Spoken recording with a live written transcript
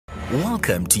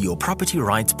Welcome to your Property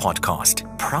Rights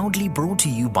Podcast, proudly brought to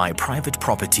you by Private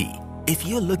Property. If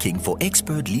you're looking for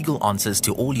expert legal answers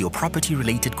to all your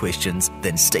property-related questions,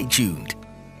 then stay tuned.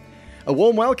 A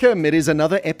warm welcome. It is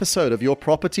another episode of your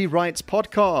Property Rights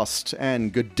Podcast.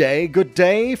 And good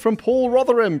day from Paul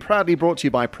Rotherham, proudly brought to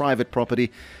you by Private Property.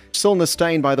 Silna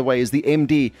Steyn, by the way, is the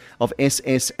MD of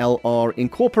SSLR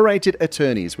Incorporated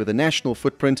Attorneys with a national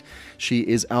footprint. She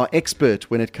is our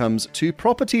expert when it comes to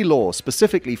property law,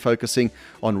 specifically focusing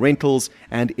on rentals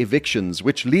and evictions,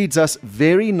 which leads us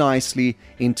very nicely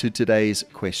into today's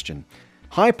question.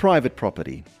 Hi, Private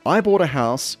Property. I bought a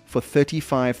house for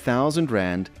 35,000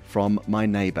 Rand from my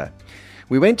neighbor.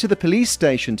 We went to the police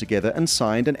station together and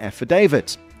signed an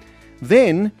affidavit.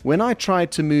 Then, when I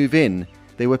tried to move in,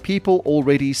 there were people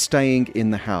already staying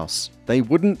in the house. They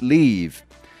wouldn't leave.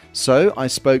 So I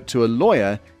spoke to a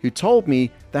lawyer who told me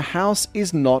the house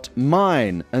is not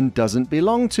mine and doesn't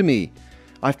belong to me.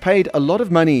 I've paid a lot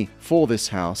of money for this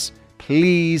house.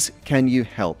 Please, can you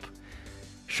help?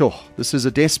 Sure, this is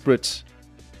a desperate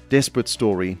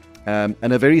story and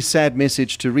a very sad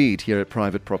message to read here at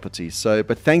Private Property.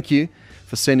 But thank you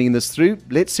for sending this through.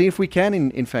 Let's see if we can,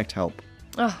 in fact, help.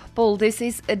 Oh, Paul, this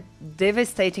is a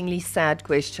devastatingly sad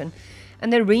question.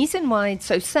 And the reason why it's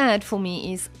so sad for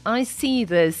me is I see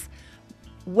this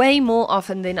way more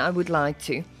often than I would like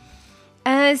to.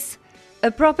 As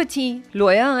a property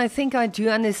lawyer, I think I do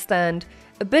understand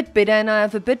a bit better and I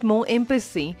have a bit more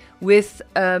empathy with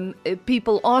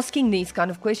people asking these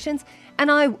kind of questions. And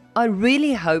I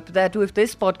really hope that with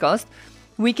this podcast,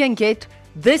 we can get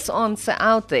this answer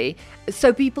out there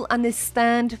so people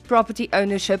understand property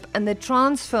ownership and the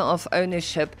transfer of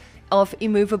ownership of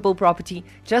immovable property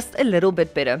just a little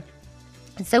bit better.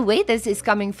 So where this is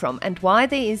coming from and why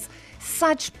there is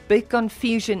such big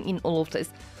confusion in all of this.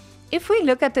 If we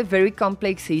look at the very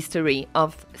complex history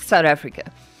of South Africa,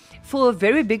 for a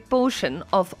very big portion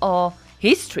of our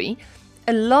history,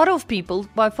 a lot of people,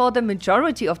 by far the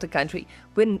majority of the country,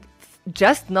 were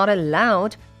just not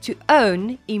allowed to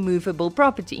own immovable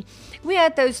property. We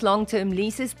had those long-term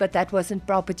leases, but that wasn't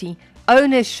property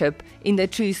ownership in the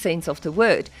true sense of the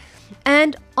word.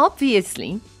 And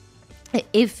obviously,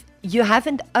 if you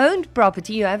haven't owned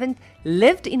property, you haven't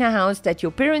lived in a house that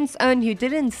your parents owned, you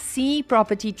didn't see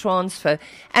property transfer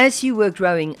as you were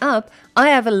growing up, I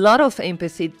have a lot of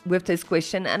empathy with this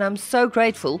question, and I'm so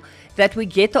grateful that we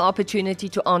get the opportunity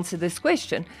to answer this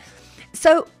question.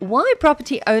 So why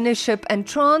property ownership and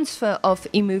transfer of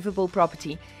immovable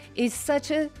property is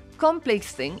such a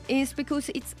complex thing is because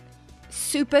it's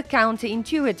super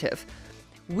counterintuitive.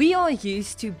 We are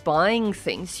used to buying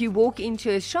things. You walk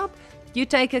into a shop, you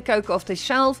take a Coke off the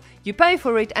shelf, you pay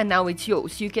for it, and now it's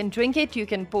yours. You can drink it, you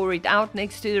can pour it out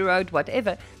next to the road,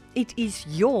 whatever. It is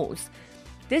yours.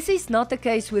 This is not the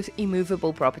case with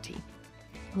immovable property.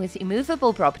 With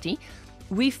immovable property,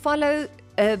 we follow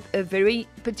a very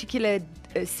particular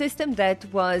system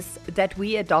that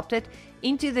we adopted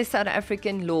into the South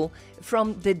African law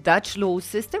from the Dutch law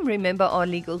system. Remember, our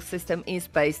legal system is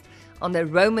based on the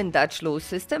Roman Dutch law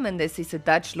system, and this is a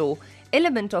Dutch law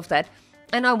element of that.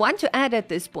 And I want to add at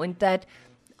this point that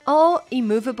our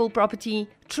immovable property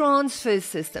transfer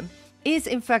system is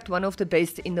in fact one of the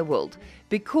best in the world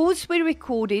because we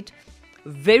record it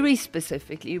very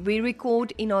specifically. We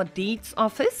record in our deeds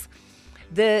office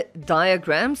the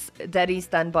diagrams that is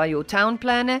done by your town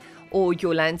planner or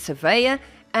your land surveyor,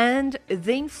 and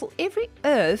then for every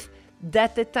earth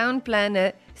that the town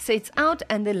planner sets out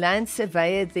and the land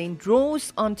surveyor then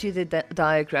draws onto the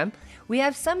diagram, we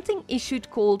have something issued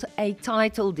called a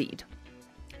title deed.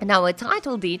 Now, a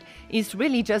title deed is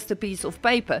really just a piece of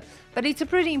paper, but it's a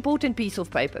pretty important piece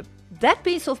of paper. That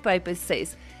piece of paper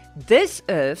says this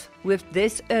earth with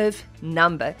this earth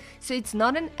number. So it's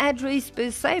not an address per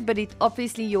se, but it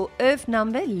obviously your earth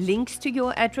number links to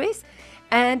your address,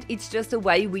 and it's just the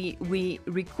way we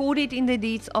record it in the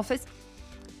deeds office.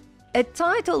 A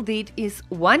title deed is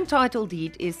one title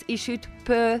deed is issued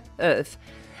per earth,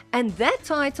 and that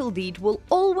title deed will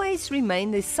always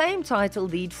remain the same title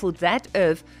deed for that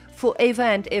earth forever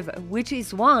and ever, which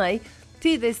is why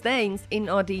to this day in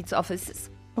our deeds offices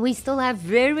we still have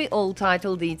very old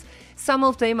title deeds. Some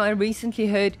of them I recently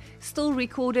heard still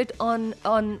recorded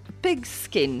on pig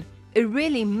skin,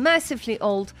 really massively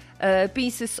old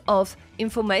pieces of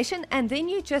information, and then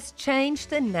you just change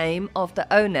the name of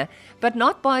the owner, but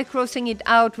not by crossing it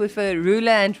out with a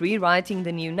ruler and rewriting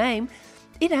the new name.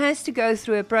 It has to go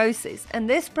through a process, and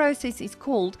this process is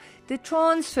called the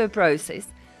transfer process.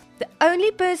 The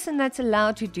only person that's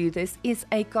allowed to do this is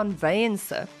a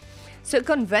conveyancer. So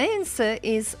conveyancer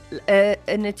is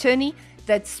an attorney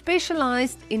that's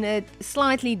specialized in a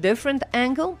slightly different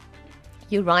angle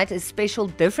You write a special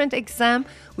different exam,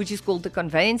 which is called the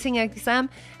conveyancing exam,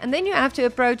 and then you have to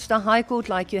approach the High Court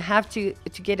like you have to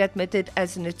get admitted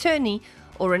as an attorney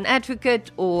or an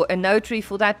advocate or a notary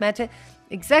for that matter.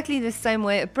 Exactly the same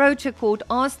way, approach a court,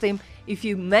 ask them if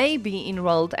you may be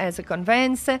enrolled as a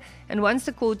conveyancer, and once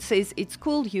the court says it's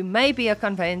cool, you may be a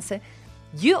conveyancer,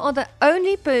 you are the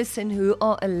only person who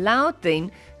are allowed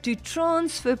then to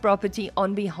transfer property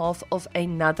on behalf of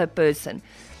another person.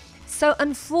 So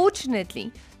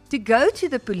unfortunately, to go to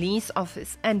the police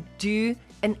office and do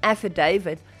an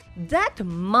affidavit, that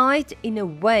might in a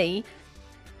way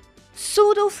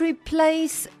sort of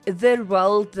replace the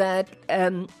role that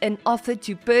an offer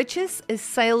to purchase, a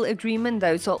sale agreement,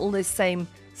 those are all the same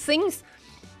things.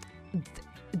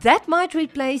 That might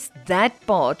replace that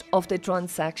part of the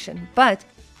transaction. But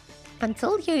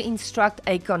until you instruct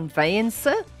a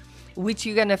conveyancer, which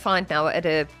you're going to find now at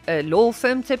a law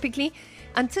firm typically,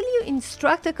 until you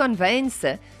instruct a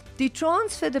conveyancer to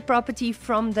transfer the property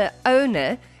from the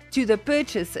owner to the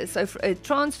purchaser, so a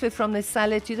transfer from the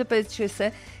seller to the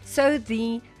purchaser, so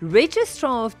the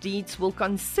registrar of deeds will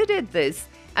consider this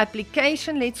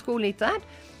application, let's call it that,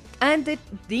 and the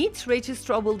deeds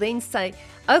registrar will then say,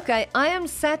 okay, I am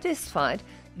satisfied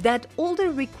that all the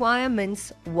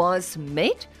requirements was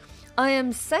met, I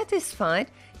am satisfied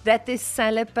that the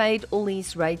seller paid all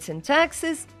these rates and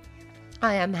taxes,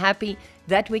 I am happy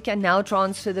that we can now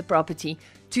transfer the property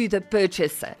to the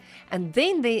purchaser. And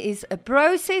then there is a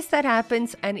process that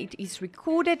happens and it is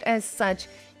recorded as such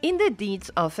in the deeds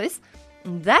office.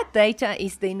 That data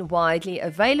is then widely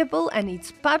available and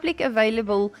it's public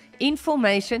available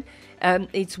information.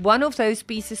 It's one of those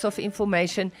pieces of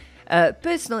information,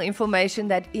 personal information,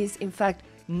 that is in fact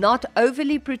not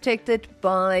overly protected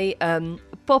by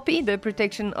POPI, the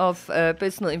Protection of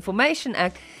Personal Information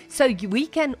Act. So we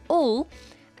can all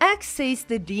access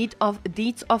the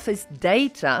deeds office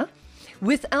data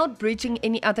without breaching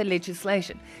any other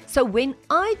legislation. So when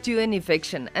I do an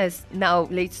eviction, as now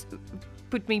let's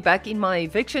put me back in my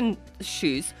eviction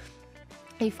shoes,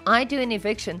 if I do an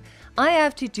eviction, I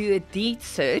have to do a deed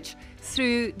search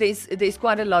through, there's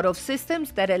quite a lot of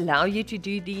systems that allow you to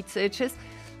do deed searches,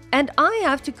 and I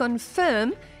have to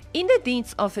confirm in the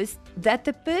deeds office that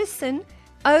the person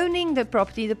owning the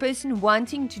property, the person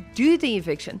wanting to do the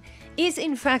eviction, is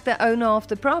in fact the owner of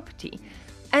the property.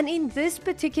 And in this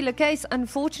particular case,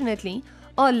 unfortunately,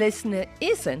 our listener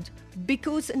isn't,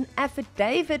 because an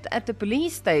affidavit at the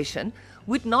police station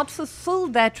would not fulfill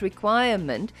that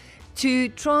requirement to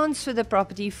transfer the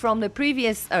property from the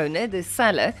previous owner, the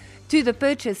seller, to the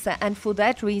purchaser. And for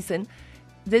that reason,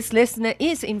 this listener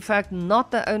is in fact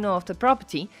not the owner of the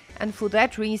property, and for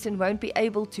that reason won't be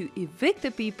able to evict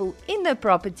the people in the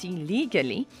property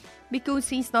legally, because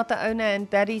he's not the owner, and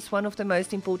that is one of the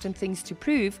most important things to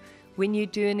prove when you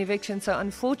do an eviction. So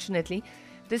unfortunately,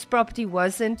 this property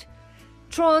wasn't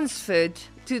transferred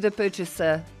to the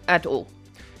purchaser at all.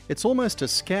 It's almost a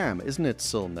scam, isn't it,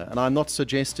 Silna? And I'm not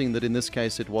suggesting that in this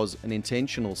case it was an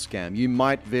intentional scam. You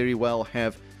might very well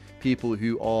have people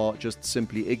who are just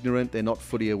simply ignorant, they're not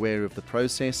fully aware of the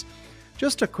process.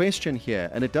 Just a question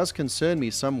here, and it does concern me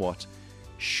somewhat.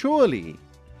 Surely,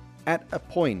 at a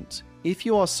point, if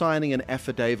you are signing an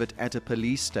affidavit at a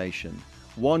police station,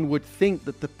 one would think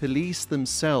that the police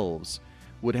themselves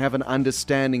would have an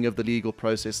understanding of the legal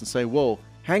process and say, well,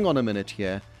 hang on a minute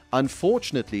here.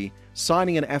 Unfortunately,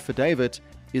 signing an affidavit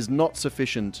is not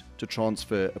sufficient to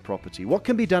transfer a property. What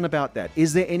can be done about that?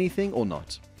 Is there anything or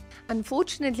not?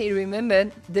 Unfortunately, remember,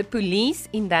 the police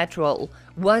in that role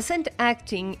wasn't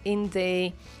acting in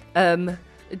the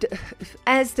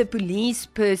as the police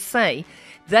per se.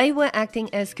 They were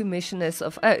acting as commissioners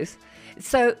of oath.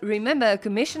 So remember, a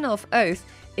commissioner of oath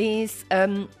is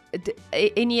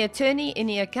any attorney,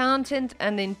 any accountant,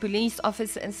 and then police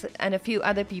officers and a few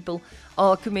other people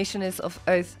are commissioners of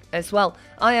oath as well.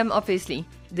 I am obviously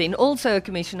then also a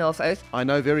commissioner of oath. I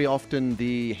know very often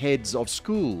the heads of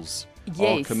schools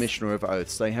are commissioner of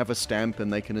oaths. They have a stamp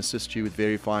and they can assist you with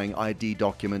verifying ID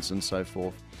documents and so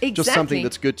forth. Exactly. Just something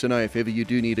that's good to know if ever you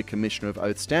do need a commissioner of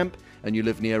oath stamp and you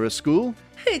live near a school.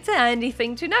 It's a handy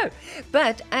thing to know.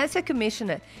 But as a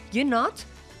commissioner, you're not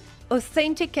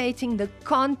authenticating the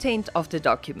content of the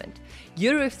document.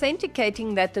 You're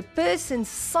authenticating that the person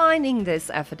signing this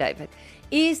affidavit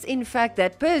is in fact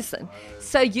that person.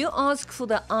 So you ask for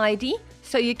the ID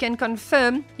so you can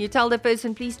confirm. You tell the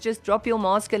person, please just drop your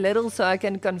mask a little so I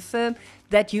can confirm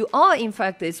that you are in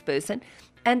fact this person.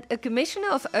 And a commissioner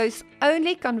of oaths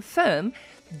only confirm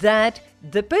that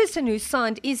the person who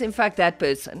signed is in fact that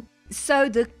person. So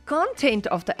the content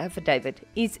of the affidavit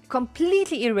is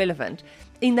completely irrelevant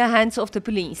in the hands of the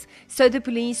police. So the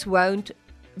police won't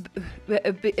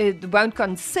won't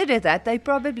consider that, they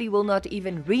probably will not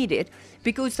even read it,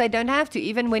 because they don't have to.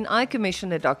 Even when I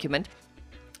commission a document,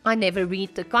 I never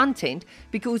read the content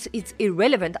because it's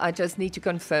irrelevant. I just need to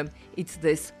confirm it's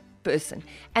this person.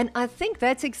 And I think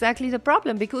that's exactly the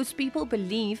problem, because people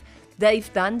believe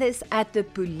they've done this at the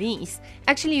police.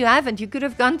 Actually, you haven't. You could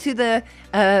have gone to the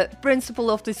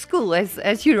principal of the school,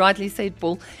 as you rightly said,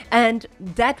 Paul, and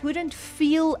that wouldn't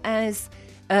feel as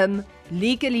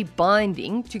legally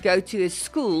binding to go to a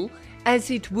school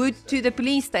as it would to the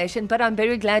police station. But I'm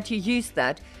very glad you used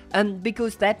that,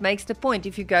 because that makes the point.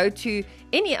 If you go to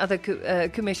any other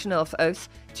commissioner of oaths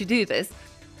to do this,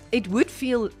 it would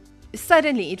feel,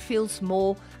 suddenly it feels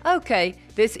more, okay,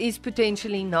 this is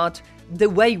potentially not the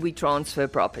way we transfer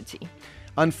property.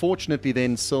 Unfortunately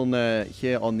then, Silna,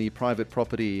 here on the Private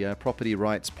Property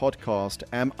Rights podcast,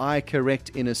 am I correct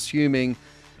in assuming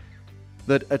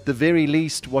that at the very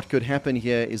least what could happen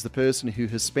here is the person who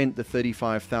has spent the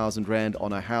 35,000 Rand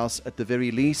on a house, at the very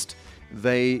least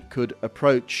they could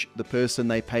approach the person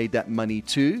they paid that money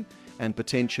to and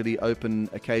potentially open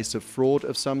a case of fraud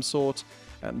of some sort?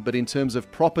 But in terms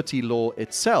of property law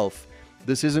itself,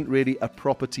 this isn't really a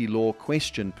property law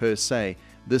question per se.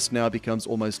 This now becomes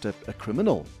almost a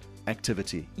criminal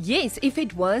activity. Yes, if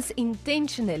it was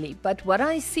intentionally. But what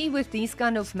I see with these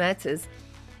kind of matters,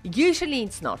 usually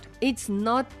it's not.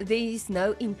 There is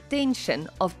no intention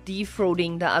of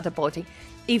defrauding the other party.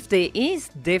 If there is,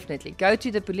 definitely go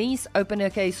to the police, open a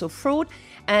case of fraud,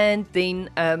 and then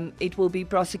it will be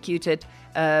prosecuted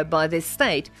by the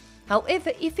state.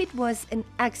 However, if it was an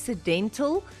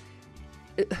accidental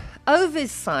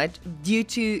oversight due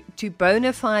to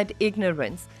bona fide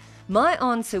ignorance, my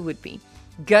answer would be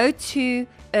go to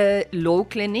a law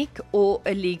clinic or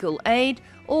a legal aid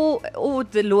or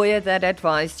the lawyer that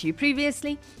advised you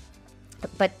previously,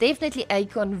 but definitely a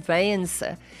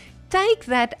conveyancer. Take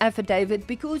that affidavit,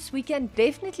 because we can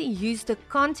definitely use the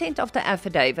content of the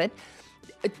affidavit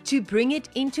to bring it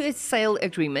into a sale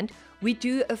agreement. We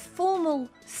do a formal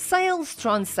sales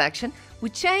transaction. We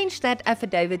change that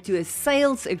affidavit to a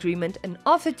sales agreement, an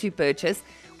offer to purchase,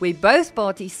 where both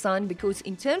parties sign, because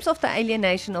in terms of the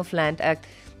Alienation of Land Act,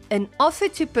 an offer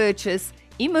to purchase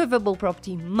immovable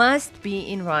property must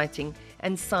be in writing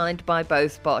and signed by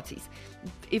both parties.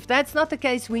 If that's not the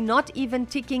case, we're not even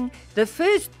ticking the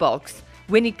first box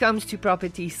when it comes to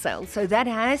property sale. So that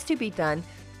has to be done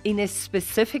in a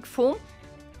specific form,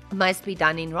 must be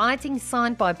done in writing,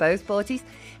 signed by both parties,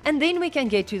 and then we can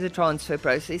get to the transfer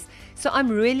process. So I'm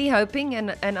really hoping,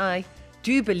 and I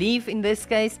do believe in this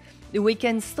case, we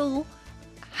can still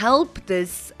help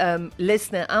this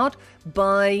listener out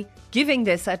by giving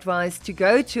this advice to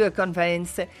go to a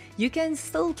conveyancer. You can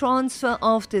still transfer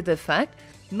after the fact.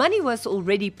 Money was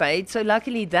already paid, so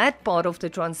luckily that part of the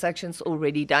transaction's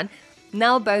already done.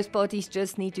 Now both parties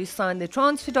just need to sign the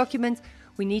transfer documents.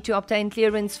 We need to obtain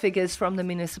clearance figures from the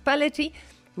municipality.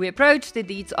 We approach the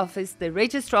deeds office. The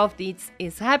registrar of deeds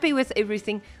is happy with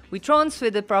everything. We transfer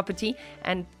the property,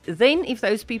 and then if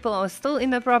those people are still in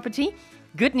the property,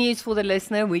 good news for the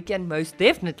listener, we can most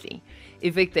definitely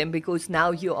evict them, because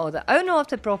now you are the owner of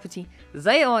the property.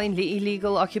 They are in the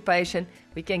illegal occupation.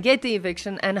 We can get the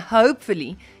eviction and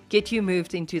hopefully get you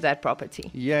moved into that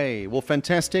property. Yay. Well,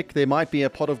 fantastic. There might be a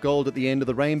pot of gold at the end of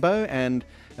the rainbow and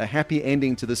a happy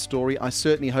ending to this story. I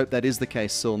certainly hope that is the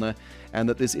case, Silna, and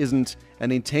that this isn't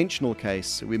an intentional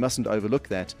case. We mustn't overlook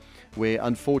that, where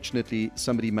unfortunately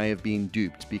somebody may have been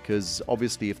duped, because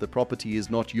obviously if the property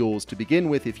is not yours to begin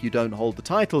with, if you don't hold the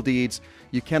title deeds,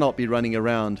 you cannot be running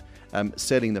around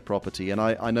selling the property. And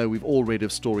I know we've all read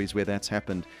of stories where that's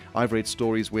happened. I've read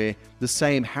stories where the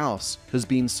same house has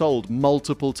been sold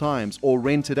multiple times or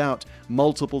rented out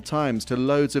multiple times to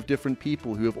loads of different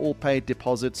people who have all paid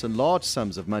deposits and large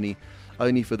sums of money,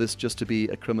 only for this just to be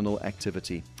a criminal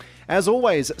activity. As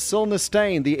always, Silna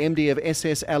Steyn, the MD of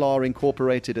SSLR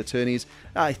Incorporated Attorneys.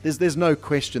 There's no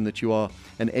question that you are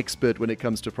an expert when it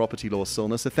comes to property law,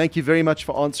 Silna, so thank you very much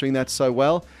for answering that so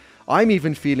well. I'm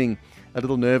even feeling a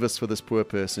little nervous for this poor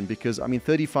person, because,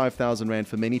 35,000 Rand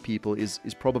for many people is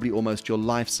probably almost your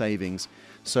life savings.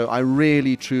 So I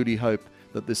really, truly hope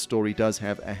that this story does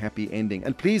have a happy ending.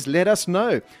 And please let us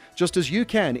know, just as you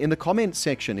can, in the comments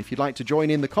section, if you'd like to join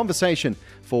in the conversation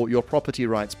for your Property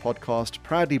Rights podcast,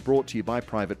 proudly brought to you by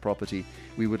Private Property.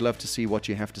 We would love to see what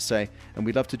you have to say, and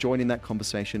we'd love to join in that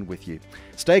conversation with you.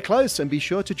 Stay close and be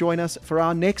sure to join us for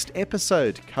our next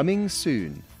episode, coming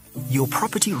soon. Your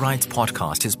Property Rights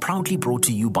podcast is proudly brought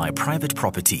to you by Private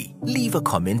Property. Leave a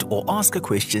comment or ask a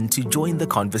question to join the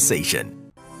conversation.